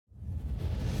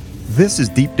This is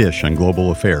Deep Dish on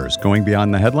Global Affairs, going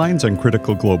beyond the headlines on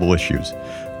critical global issues.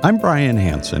 I'm Brian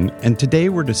Hansen, and today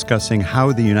we're discussing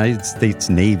how the United States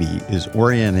Navy is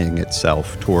orienting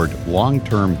itself toward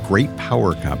long-term great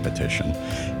power competition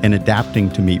and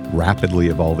adapting to meet rapidly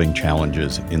evolving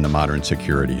challenges in the modern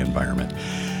security environment.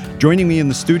 Joining me in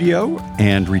the studio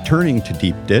and returning to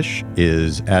Deep Dish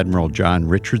is Admiral John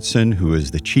Richardson, who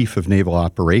is the Chief of Naval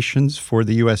Operations for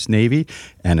the U.S. Navy.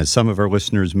 And as some of our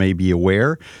listeners may be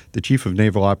aware, the Chief of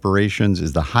Naval Operations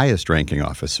is the highest ranking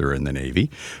officer in the Navy.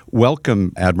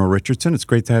 Welcome, Admiral Richardson. It's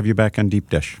great to have you back on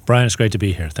Deep Dish. Brian, it's great to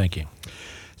be here. Thank you.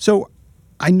 So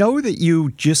I know that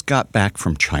you just got back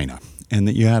from China, and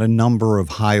that you had a number of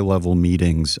high-level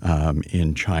meetings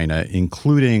in China,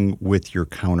 including with your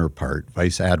counterpart,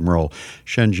 Vice Admiral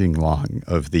Shen Jinglong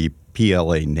of the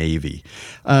PLA Navy.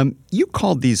 You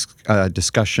called these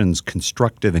discussions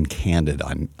constructive and candid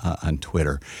on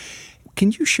Twitter.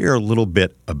 Can you share a little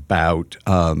bit about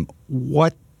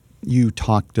what you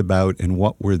talked about and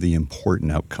what were the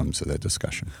important outcomes of that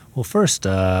discussion? Well, first,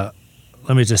 let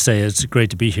me just say it's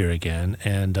great to be here again.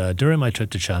 And during my trip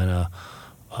to China,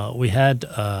 we had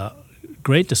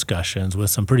great discussions with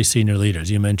some pretty senior leaders.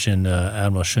 You mentioned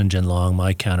Admiral Shen Jinglong,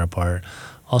 my counterpart.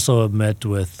 Also met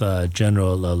with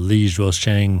General Li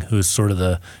Zhuosheng, who's sort of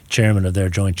the chairman of their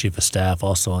Joint Chief of Staff,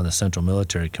 also on the Central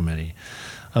Military Committee.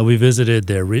 We visited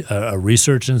their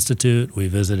research institute. We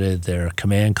visited their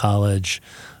command college.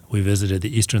 We visited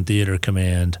the Eastern Theater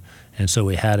Command. And so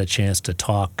we had a chance to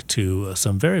talk to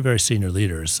some very, very senior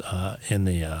leaders in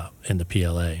the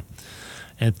PLA.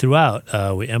 And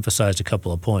throughout, we emphasized a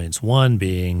couple of points. One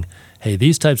being, hey,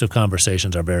 these types of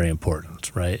conversations are very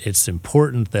important, right? It's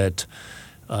important that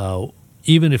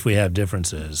even if we have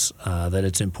differences, that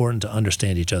it's important to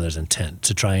understand each other's intent,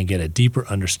 to try and get a deeper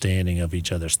understanding of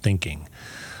each other's thinking.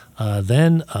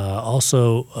 Then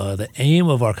also, the aim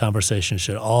of our conversation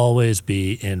should always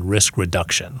be in risk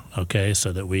reduction, okay?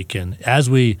 So that we can, as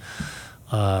we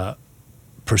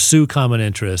pursue common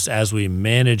interests, as we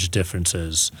manage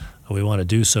differences, we want to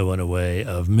do so in a way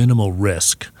of minimal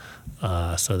risk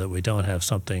so that we don't have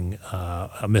something,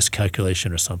 a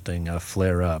miscalculation or something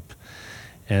flare up.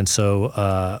 And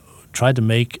so tried to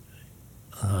make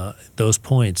those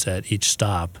points at each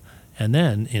stop. And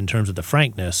then in terms of the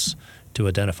frankness, to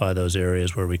identify those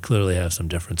areas where we clearly have some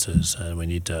differences and we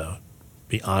need to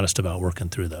be honest about working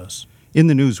through those. In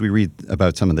the news, we read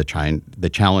about some of the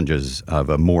challenges of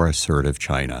a more assertive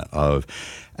China, of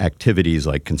activities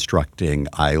like constructing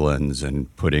islands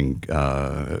and putting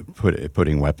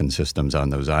weapon systems on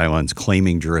those islands,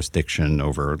 claiming jurisdiction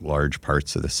over large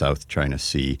parts of the South China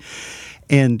Sea.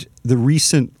 And the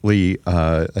recently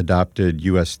adopted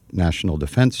U.S. National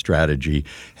Defense Strategy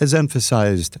has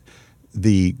emphasized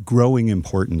the growing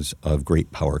importance of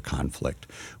great power conflict.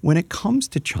 When it comes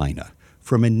to China,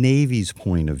 from a Navy's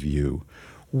point of view,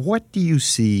 what do you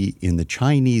see in the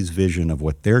Chinese vision of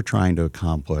what they're trying to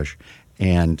accomplish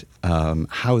and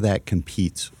how that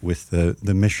competes with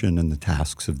the mission and the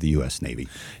tasks of the U.S. Navy?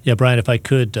 Yeah, Brian, if I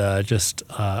could just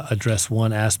address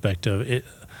one aspect of it.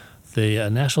 The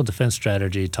National Defense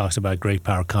Strategy talks about great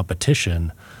power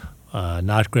competition,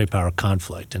 not great power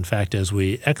conflict. In fact, as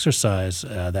we exercise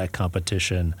that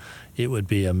competition, it would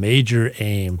be a major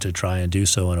aim to try and do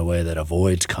so in a way that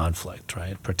avoids conflict,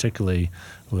 right? Particularly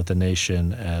with a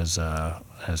nation as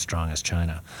strong as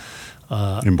China.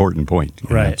 Important point.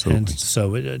 Yeah, right. Absolutely. And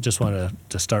so I just wanted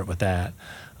to start with that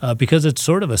because it's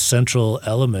sort of a central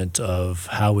element of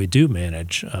how we do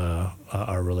manage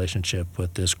our relationship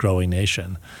with this growing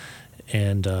nation.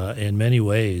 And in many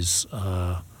ways,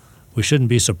 we shouldn't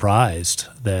be surprised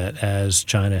that as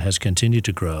China has continued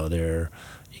to grow, their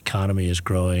economy is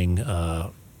growing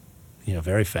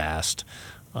very fast,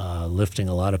 lifting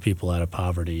a lot of people out of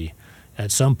poverty.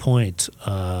 At some point,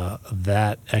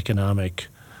 that economic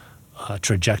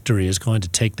trajectory is going to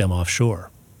take them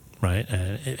offshore, right?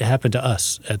 And it happened to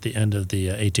us at the end of the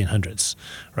 1800s,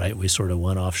 right? We sort of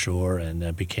went offshore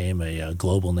and became a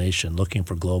global nation looking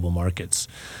for global markets.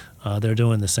 They're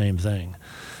doing the same thing.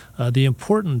 The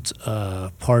important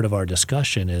part of our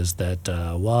discussion is that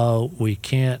while we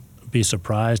can't be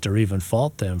surprised or even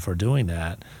fault them for doing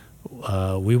that,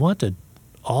 we want to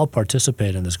all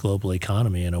participate in this global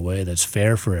economy in a way that's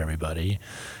fair for everybody,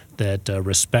 that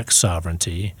respects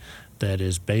sovereignty, that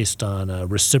is based on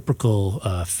reciprocal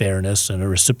fairness and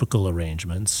reciprocal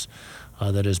arrangements,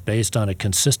 that is based on a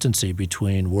consistency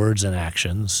between words and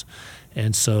actions.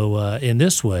 And so in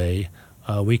this way,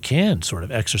 we can sort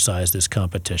of exercise this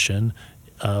competition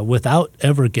without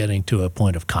ever getting to a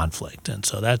point of conflict. And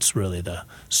so that's really the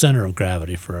center of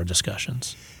gravity for our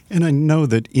discussions. And I know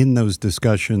that in those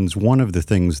discussions, one of the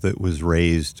things that was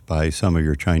raised by some of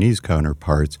your Chinese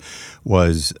counterparts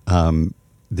was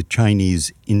the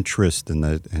Chinese interest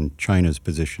and China's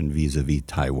position vis-a-vis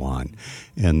Taiwan.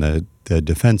 And the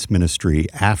Defense Ministry,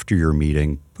 after your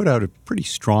meeting, put out a pretty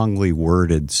strongly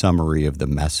worded summary of the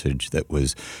message that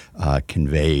was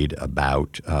conveyed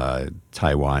about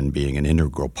Taiwan being an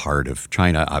integral part of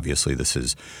China. Obviously, this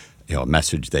is a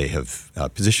message they have, a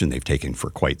position they've taken for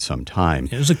quite some time.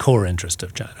 It was a core interest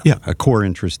of China. Yeah, a core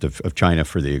interest of China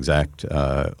for the exact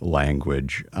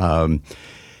language.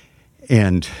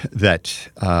 And that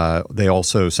they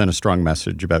also sent a strong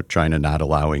message about China not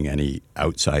allowing any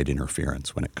outside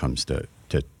interference when it comes to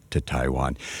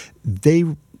Taiwan. They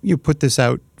put this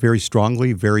out very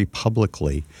strongly, very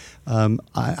publicly.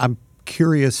 I'm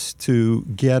curious to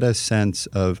get a sense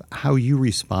of how you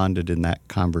responded in that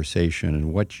conversation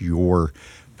and what your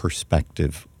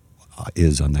perspective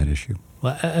is on that issue.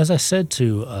 Well, as I said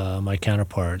to my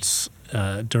counterparts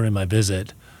during my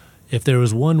visit, if there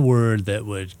was one word that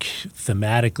would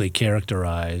thematically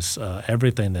characterize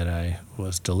everything that I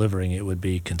was delivering, it would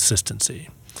be consistency.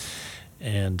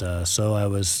 And so I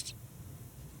was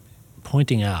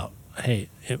pointing out, hey,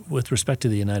 with respect to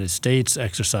the United States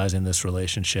exercising this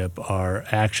relationship, our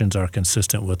actions are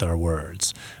consistent with our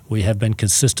words. We have been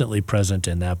consistently present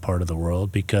in that part of the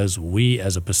world because we,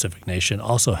 as a Pacific nation,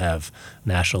 also have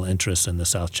national interests in the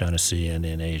South China Sea and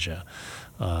in Asia.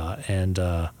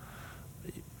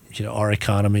 Our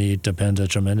economy depends a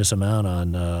tremendous amount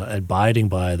on abiding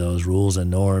by those rules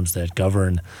and norms that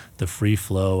govern the free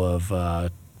flow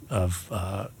of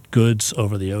goods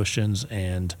over the oceans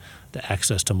and the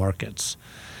access to markets.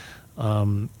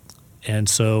 And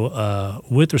so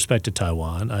with respect to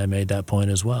Taiwan, I made that point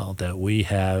as well, that we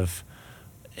have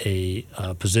a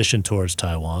position towards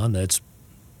Taiwan that's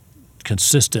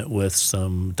consistent with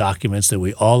some documents that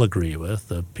we all agree with,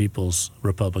 the People's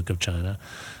Republic of China,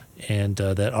 and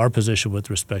that our position with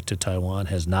respect to Taiwan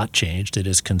has not changed. It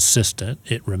is consistent.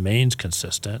 It remains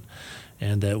consistent,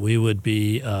 and that we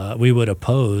would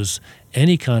oppose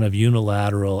any kind of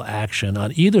unilateral action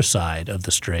on either side of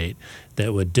the strait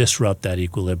that would disrupt that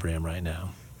equilibrium right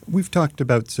now. We've talked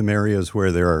about some areas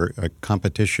where there are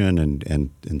competition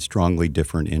and strongly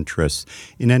different interests.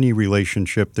 In any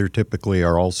relationship, there typically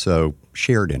are also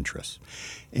shared interests.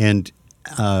 And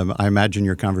I imagine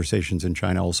your conversations in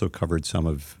China also covered some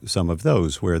of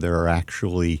those, where there are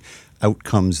actually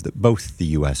outcomes that both the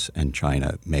U.S. and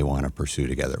China may want to pursue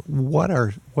together. What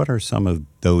are some of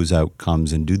those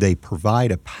outcomes, and do they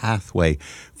provide a pathway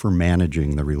for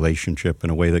managing the relationship in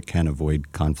a way that can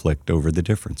avoid conflict over the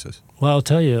differences? Well, I'll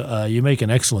tell you, you make an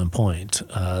excellent point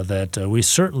that we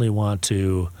certainly want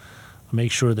to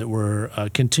make sure that we're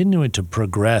continuing to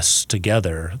progress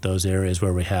together those areas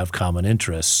where we have common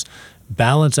interests,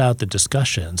 balance out the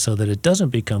discussion so that it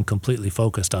doesn't become completely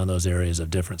focused on those areas of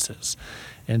differences.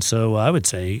 And so I would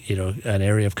say, an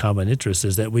area of common interest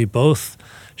is that we both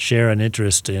share an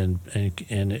interest in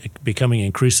becoming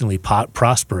increasingly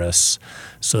prosperous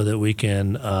so that we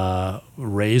can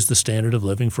raise the standard of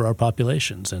living for our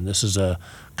populations. And this is a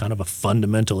kind of a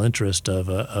fundamental interest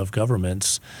of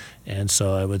governments. And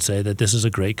so I would say that this is a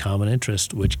great common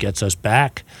interest, which gets us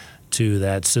back to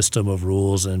that system of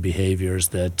rules and behaviors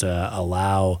that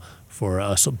allow for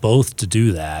us both to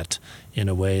do that in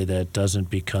a way that doesn't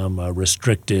become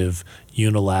restrictive,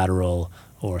 unilateral,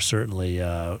 or certainly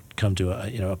come to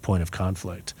a point of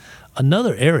conflict.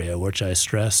 Another area which I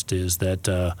stressed is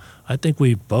that I think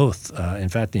we both, in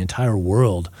fact, the entire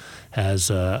world has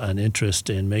an interest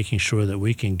in making sure that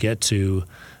we can get to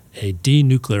a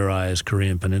denuclearized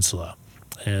Korean Peninsula.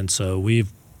 And so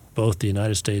we've, both the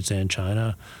United States and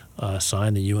China,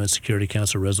 signed the UN Security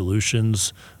Council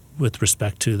resolutions with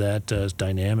respect to that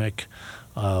dynamic.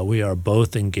 We are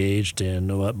both engaged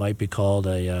in what might be called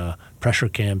a pressure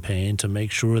campaign to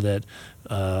make sure that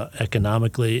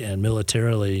economically and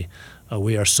militarily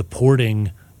we are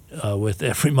supporting with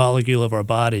every molecule of our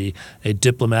body a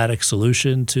diplomatic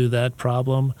solution to that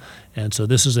problem. And so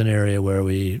this is an area where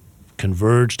we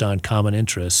converged on common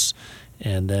interests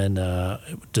and then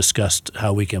discussed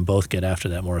how we can both get after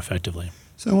that more effectively.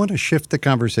 So I want to shift the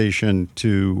conversation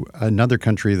to another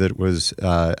country that was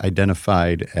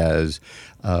identified as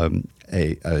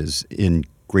in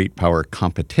great power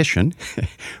competition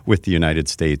with the United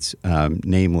States,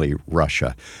 namely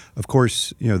Russia. Of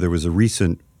course, there was a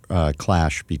recent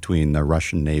clash between the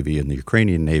Russian Navy and the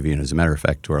Ukrainian Navy. And as a matter of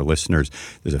fact, to our listeners,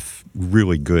 there's a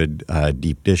really good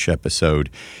deep dish episode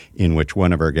in which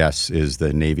one of our guests is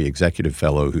the Navy Executive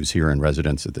Fellow who's here in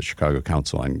residence at the Chicago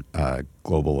Council on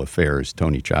Global Affairs,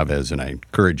 Tony Chavez. And I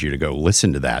encourage you to go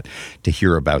listen to that to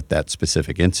hear about that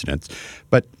specific incident.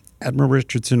 But Admiral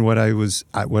Richardson, what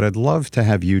I'd love to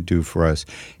have you do for us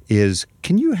is,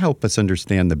 can you help us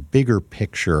understand the bigger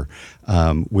picture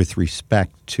with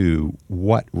respect to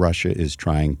what Russia is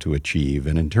trying to achieve?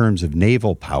 And in terms of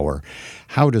naval power,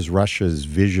 how does Russia's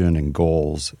vision and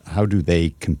goals, how do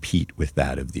they compete with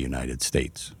that of the United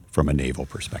States from a naval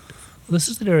perspective? This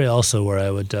is an area also where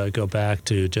I would go back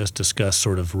to just discuss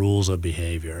sort of rules of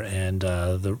behavior. And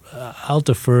I'll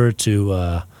defer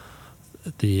to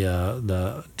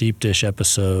the deep dish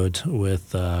episode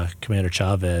with Commander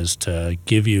Chavez to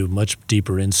give you much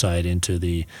deeper insight into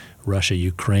the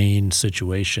Russia-Ukraine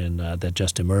situation that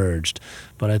just emerged.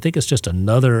 But I think it's just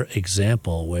another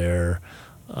example where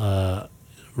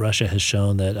Russia has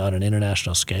shown that on an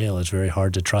international scale it's very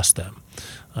hard to trust them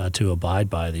to abide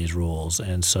by these rules.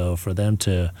 And so for them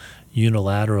to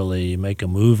unilaterally make a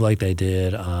move like they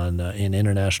did in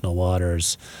international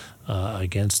waters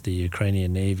against the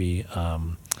Ukrainian Navy,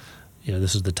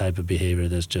 this is the type of behavior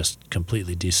that just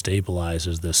completely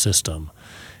destabilizes the system.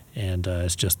 And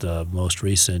it's just the most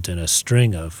recent in a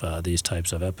string of these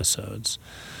types of episodes.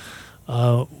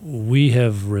 We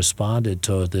have responded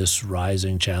to this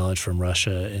rising challenge from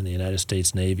Russia in the United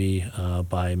States Navy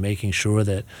by making sure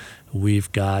that we've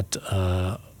got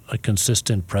a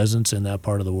consistent presence in that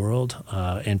part of the world.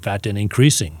 In fact, an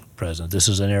increasing presence. This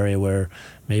is an area where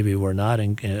maybe we're not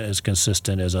as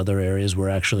consistent as other areas. We're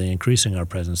actually increasing our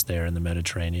presence there in the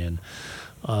Mediterranean,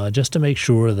 just to make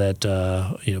sure that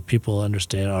people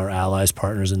understand, our allies,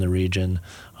 partners in the region,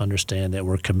 understand that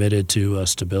we're committed to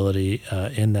stability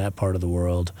in that part of the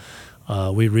world.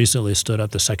 We recently stood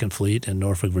up the Second Fleet in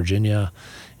Norfolk, Virginia,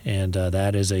 and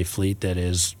that is a fleet that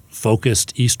is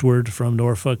focused eastward from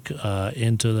Norfolk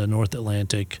into the North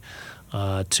Atlantic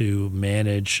to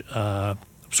manage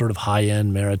sort of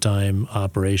high-end maritime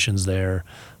operations there,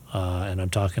 and I'm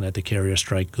talking at the carrier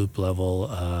strike group level,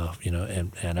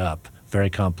 and up. Very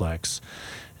complex.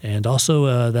 And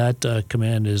also that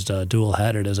command is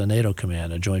dual-hatted as a NATO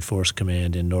command, a joint force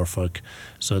command in Norfolk,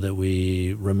 so that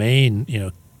we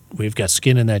remain, we've got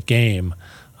skin in that game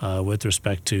with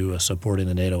respect to supporting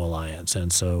the NATO alliance.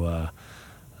 And so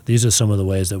these are some of the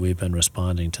ways that we've been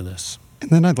responding to this. And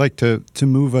then I'd like to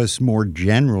move us more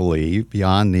generally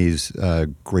beyond these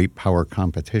great power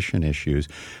competition issues,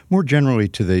 more generally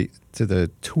to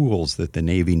the tools that the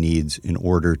Navy needs in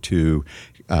order to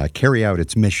carry out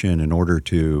its mission, in order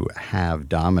to have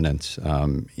dominance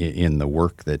in the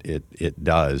work that it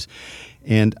does.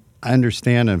 And I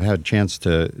understand, I've had a chance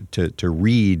to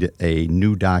read a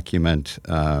new document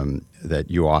that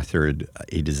you authored,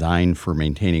 A Design for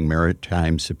Maintaining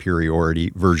Maritime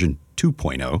Superiority, version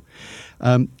 2.0.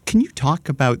 Can you talk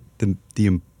about the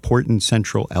important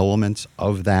central elements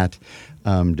of that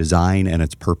design and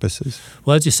its purposes?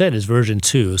 Well, as you said, it's version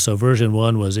 2. So version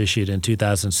 1 was issued in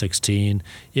 2016.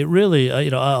 It really,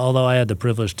 although I had the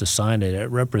privilege to sign it, it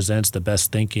represents the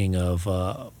best thinking of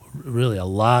really a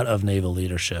lot of naval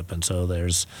leadership. And so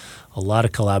there's a lot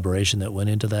of collaboration that went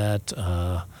into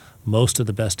that. Most of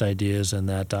the best ideas in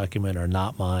that document are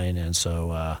not mine. And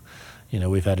so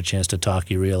we've had a chance to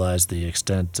talk. You realize the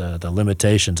extent, the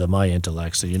limitations of my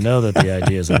intellect. So you know that the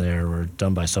ideas in there were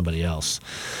done by somebody else.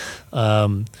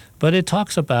 But it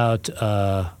talks about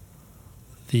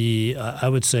I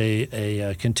would say,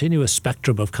 a continuous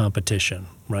spectrum of competition,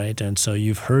 right? And so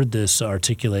you've heard this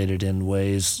articulated in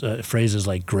ways, phrases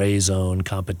like gray zone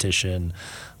competition,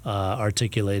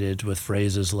 articulated with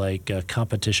phrases like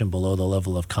competition below the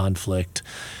level of conflict.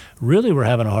 Really, we're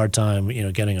having a hard time,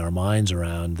 getting our minds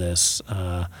around this.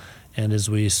 And as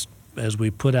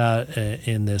we put out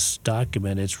in this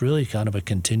document, it's really kind of a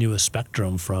continuous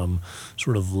spectrum from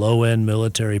sort of low-end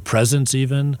military presence,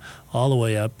 even all the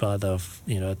way up at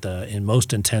the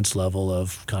most intense level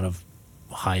of kind of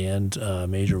high-end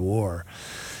major war.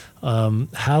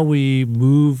 How we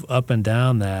move up and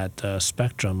down that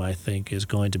spectrum, I think, is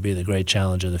going to be the great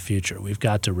challenge of the future. We've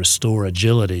got to restore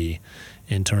agility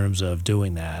in terms of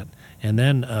doing that. And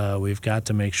then we've got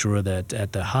to make sure that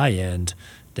at the high end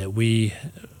that we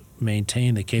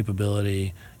maintain the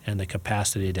capability and the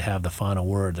capacity to have the final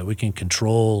word, that we can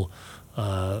control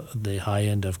the high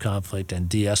end of conflict and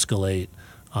de-escalate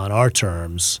on our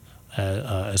terms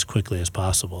as quickly as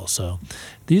possible. So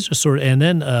these are and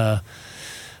then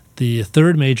the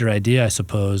third major idea, I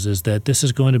suppose, is that this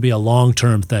is going to be a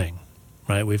long-term thing.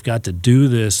 right? We've got to do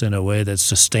this in a way that's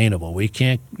sustainable. We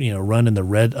can't, run in the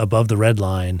red above the red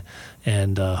line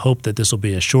and hope that this will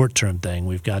be a short-term thing.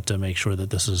 We've got to make sure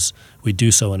that we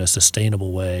do so in a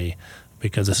sustainable way,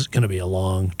 because this is going to be a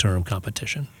long-term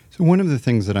competition. So one of the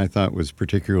things that I thought was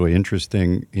particularly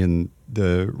interesting in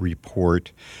the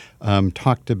report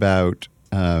talked about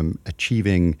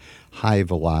achieving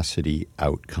high-velocity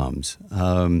outcomes.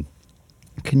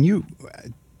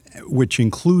 Which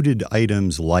included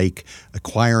items like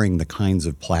acquiring the kinds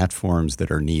of platforms that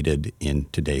are needed in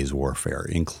today's warfare,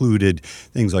 included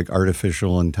things like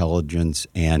artificial intelligence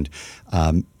and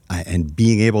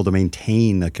being able to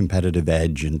maintain a competitive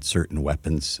edge in certain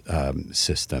weapons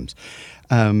systems.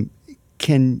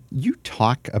 Can you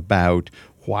talk about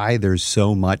why there's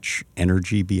so much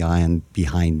energy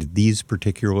behind these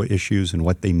particular issues and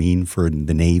what they mean for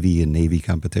the Navy and Navy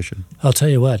competition? I'll tell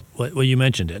you what you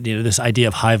mentioned it, this idea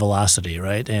of high velocity,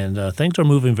 right? And things are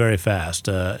moving very fast.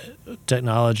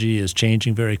 Technology is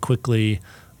changing very quickly,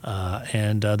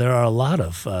 and there are a lot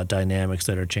of dynamics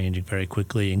that are changing very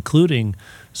quickly, including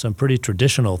some pretty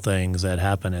traditional things that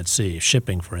happen at sea.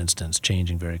 Shipping, for instance,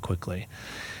 changing very quickly.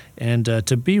 And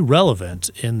to be relevant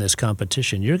in this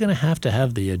competition, you're going to have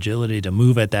the agility to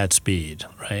move at that speed,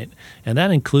 right? And that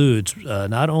includes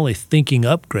not only thinking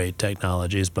up great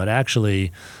technologies, but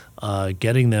actually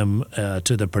getting them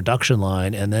to the production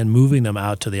line and then moving them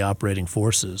out to the operating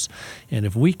forces. And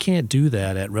if we can't do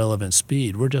that at relevant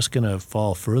speed, we're just going to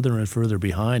fall further and further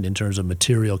behind in terms of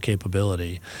material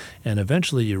capability. And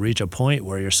eventually you reach a point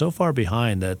where you're so far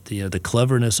behind that the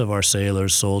cleverness of our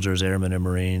sailors, soldiers, airmen, and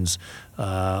Marines,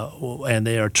 and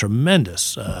they are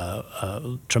tremendously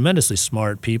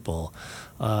smart people,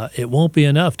 it won't be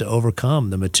enough to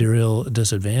overcome the material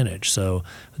disadvantage. So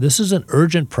this is an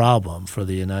urgent problem for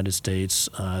the United States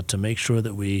to make sure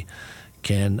that we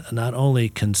can not only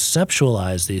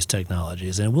conceptualize these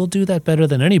technologies, and we'll do that better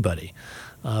than anybody,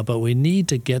 but we need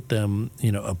to get them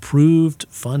approved,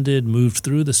 funded, moved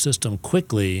through the system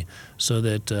quickly so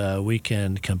that we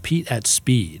can compete at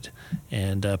speed.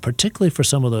 And particularly for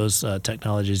some of those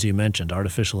technologies you mentioned,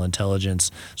 artificial intelligence,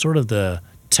 sort of the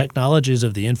technologies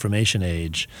of the information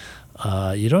age,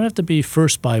 you don't have to be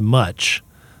first by much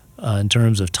in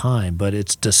terms of time, but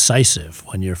it's decisive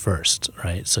when you're first,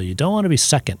 right? So you don't want to be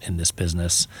second in this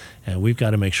business, and we've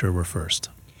got to make sure we're first.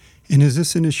 And is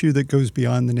this an issue that goes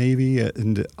beyond the Navy,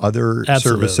 and other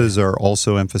Absolutely. services are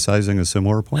also emphasizing a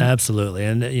similar point? Absolutely.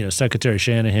 And, Secretary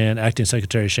Shanahan, Acting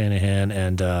Secretary Shanahan,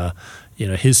 and,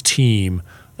 his team,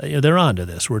 they're onto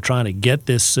this. We're trying to get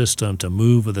this system to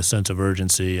move with a sense of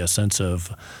urgency, a sense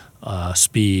of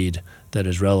speed that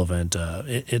is relevant.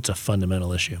 It's a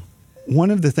fundamental issue.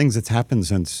 One of the things that's happened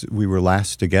since we were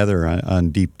last together on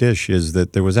Deep Dish is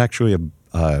that there was actually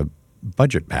a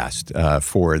budget passed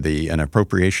an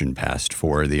appropriation passed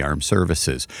for the armed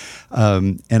services.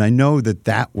 And I know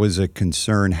that was a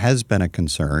concern, has been a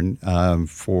concern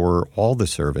for all the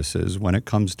services when it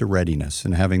comes to readiness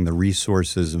and having the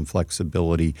resources and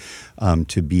flexibility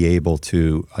to be able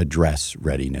to address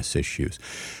readiness issues.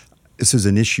 This is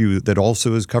an issue that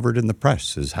also is covered in the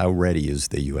press, is how ready is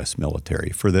the U.S.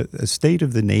 military. For the state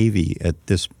of the Navy at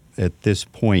this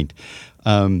point,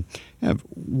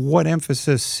 what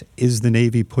emphasis is the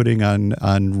Navy putting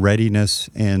on readiness,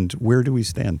 and where do we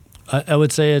stand? I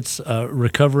would say it's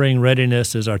recovering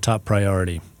readiness is our top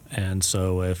priority. And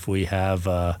so if we have,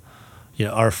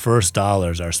 our first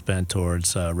dollars are spent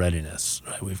towards readiness,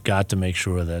 right? We've got to make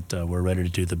sure that we're ready to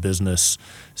do the business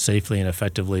safely and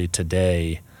effectively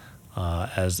today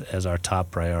as our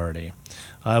top priority.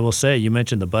 I will say, you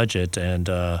mentioned the budget, and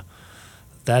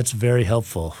that's very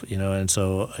helpful, and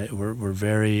so we're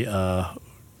very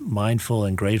mindful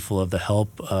and grateful of the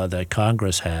help that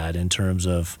Congress had in terms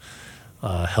of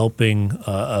helping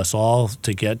us all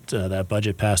to get that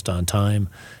budget passed on time.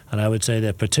 And I would say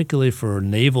that particularly for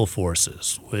naval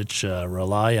forces, which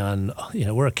rely on,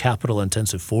 we're a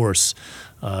capital-intensive force.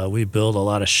 We build a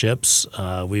lot of ships.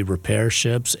 We repair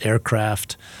ships,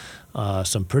 aircraft,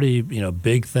 some pretty,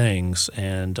 big things.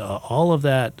 And all of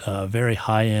that very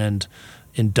high-end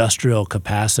industrial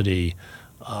capacity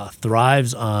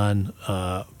thrives on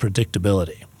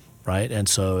predictability, right? And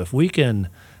so if we can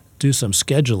do some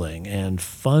scheduling and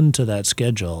fund to that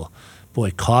schedule,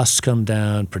 boy, costs come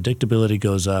down, predictability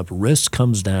goes up, risk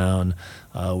comes down.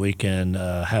 We can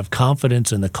have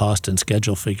confidence in the cost and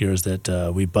schedule figures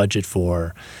that we budget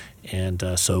for. And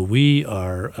so we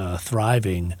are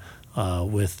thriving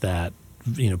with that,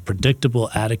 predictable,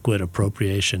 adequate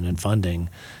appropriation and funding.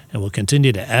 And we'll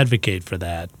continue to advocate for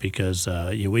that because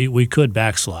we could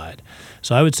backslide.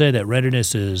 So I would say that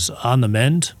readiness is on the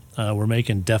mend. We're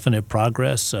making definite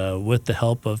progress with the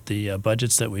help of the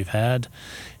budgets that we've had.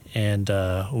 And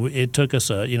it took us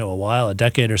a while, a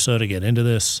decade or so, to get into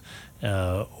this.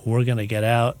 We're going to get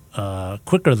out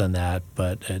quicker than that,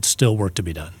 but it's still work to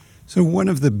be done. So one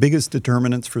of the biggest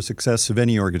determinants for success of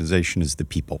any organization is the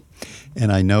people.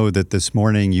 And I know that this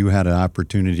morning you had an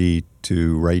opportunity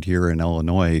to, right here in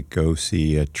Illinois, go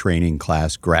see a training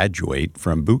class graduate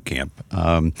from boot camp.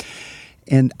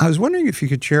 And I was wondering if you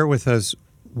could share with us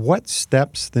what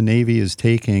steps the Navy is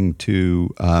taking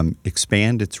to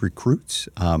expand its recruits.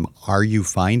 Are you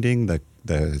finding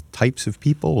the types of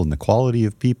people and the quality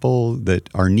of people that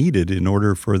are needed in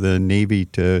order for the Navy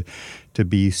to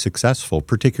be successful,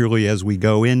 particularly as we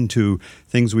go into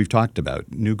things we've talked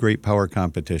about, new great power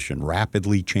competition,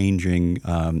 rapidly changing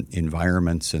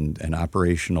environments and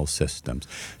operational systems?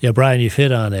 Yeah, Brian, you've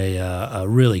hit on a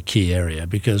really key area,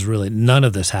 because really none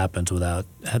of this happens without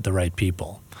the right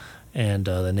people. And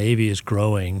the Navy is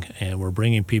growing, and we're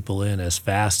bringing people in as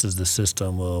fast as the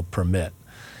system will permit.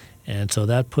 And so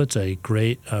that puts a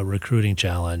great recruiting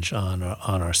challenge on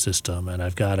our system. And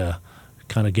I've got to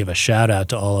kind of give a shout out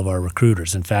to all of our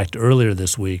recruiters. In fact, earlier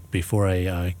this week, before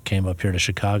I came up here to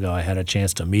Chicago, I had a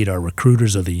chance to meet our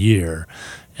recruiters of the year.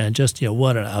 And just,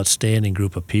 what an outstanding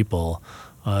group of people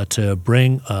to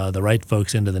bring the right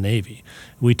folks into the Navy.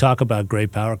 We talk about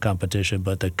great power competition,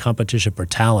 but the competition for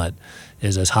talent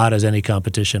is as hot as any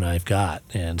competition I've got.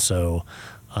 And so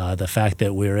the fact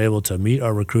that we're able to meet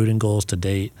our recruiting goals to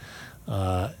date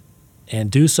and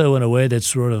do so in a way that's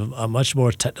sort of much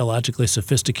more technologically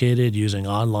sophisticated, using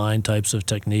online types of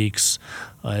techniques.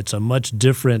 It's a much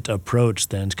different approach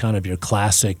than kind of your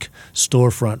classic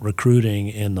storefront recruiting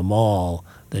in the mall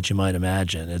that you might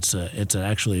imagine. It's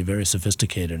actually very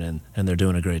sophisticated, and they're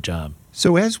doing a great job.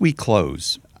 So as we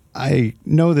close, I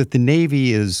know that the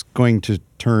Navy is going to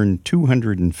turn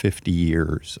 250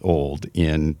 years old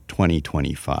in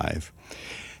 2025.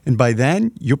 And by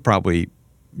then,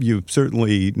 you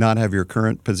certainly not have your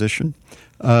current position.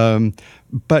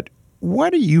 But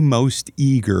what are you most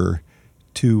eager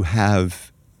to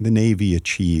have the Navy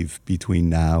achieve between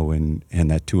now and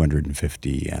that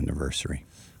 250 anniversary?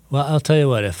 Well, I'll tell you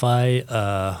what, if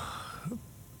I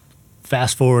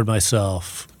fast forward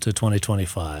myself to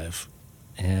 2025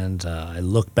 and I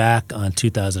look back on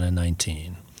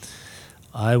 2019,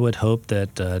 I would hope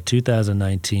that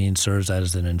 2019 serves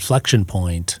as an inflection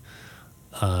point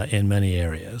in many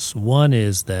areas. One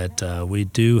is that we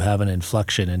do have an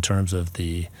inflection in terms of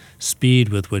the speed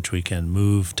with which we can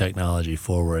move technology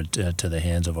forward to the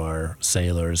hands of our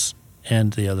sailors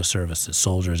and the other services,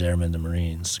 soldiers, airmen, and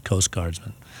Marines, Coast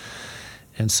Guardsmen.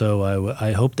 And so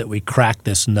I hope that we crack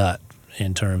this nut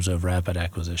in terms of rapid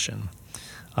acquisition.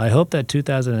 I hope that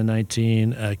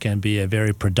 2019 can be a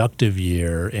very productive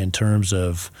year in terms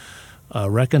of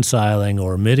reconciling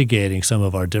or mitigating some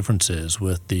of our differences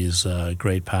with these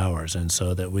great powers, and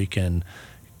so that we can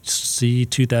see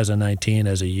 2019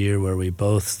 as a year where we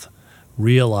both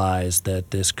realize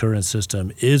that this current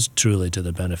system is truly to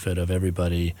the benefit of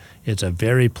everybody. It's a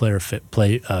very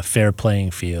fair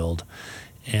playing field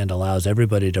and allows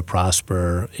everybody to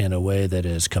prosper in a way that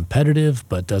is competitive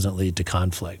but doesn't lead to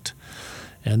conflict.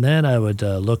 And then I would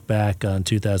look back on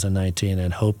 2019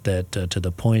 and hope that to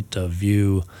the point of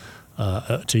view,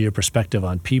 to your perspective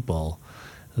on people,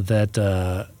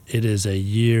 that it is a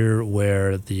year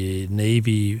where the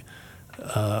Navy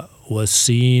was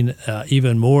seen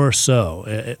even more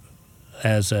so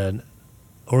as an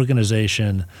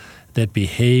organization that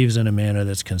behaves in a manner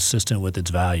that's consistent with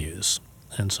its values.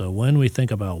 And so when we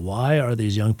think about why are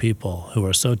these young people who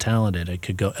are so talented, it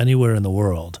could go anywhere in the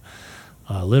world,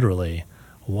 literally,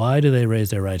 why do they raise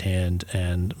their right hand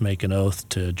and make an oath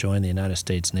to join the United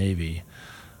States Navy?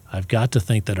 I've got to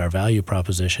think that our value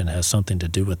proposition has something to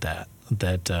do with that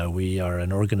we are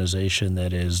an organization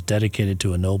that is dedicated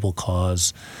to a noble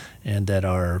cause, and that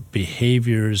our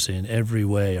behaviors in every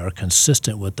way are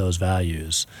consistent with those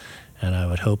values. And I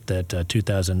would hope that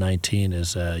 2019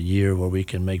 is a year where we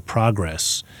can make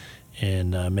progress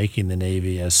in making the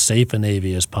Navy as safe a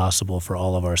Navy as possible for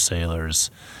all of our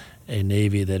sailors, a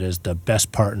Navy that is the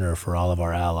best partner for all of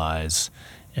our allies,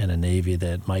 and a Navy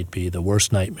that might be the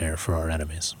worst nightmare for our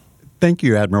enemies. Thank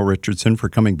you, Admiral Richardson, for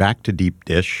coming back to Deep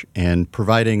Dish and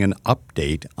providing an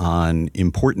update on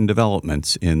important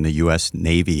developments in the U.S.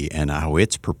 Navy and how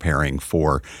it's preparing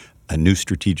for a new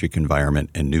strategic environment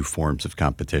and new forms of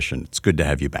competition. It's good to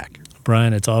have you back.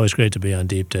 Brian, it's always great to be on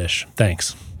Deep Dish.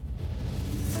 Thanks.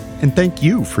 And thank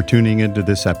you for tuning into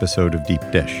this episode of Deep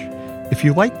Dish. If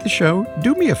you like the show,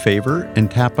 do me a favor and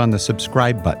tap on the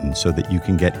subscribe button so that you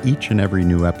can get each and every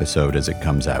new episode as it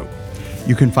comes out.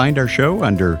 You can find our show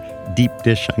under Deep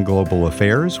Dish on Global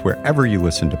Affairs wherever you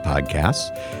listen to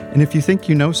podcasts. And if you think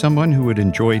you know someone who would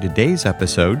enjoy today's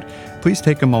episode, please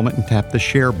take a moment and tap the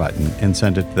share button and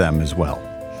send it to them as well.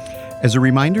 As a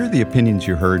reminder, the opinions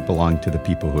you heard belong to the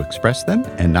people who express them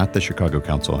and not the Chicago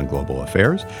Council on Global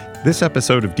Affairs. This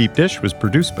episode of Deep Dish was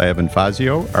produced by Evan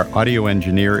Fazio. Our audio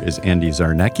engineer is Andy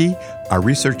Zarnecki. Our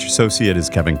research associate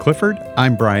is Kevin Clifford.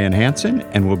 I'm Brian Hansen,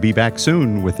 and we'll be back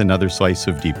soon with another slice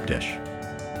of Deep Dish.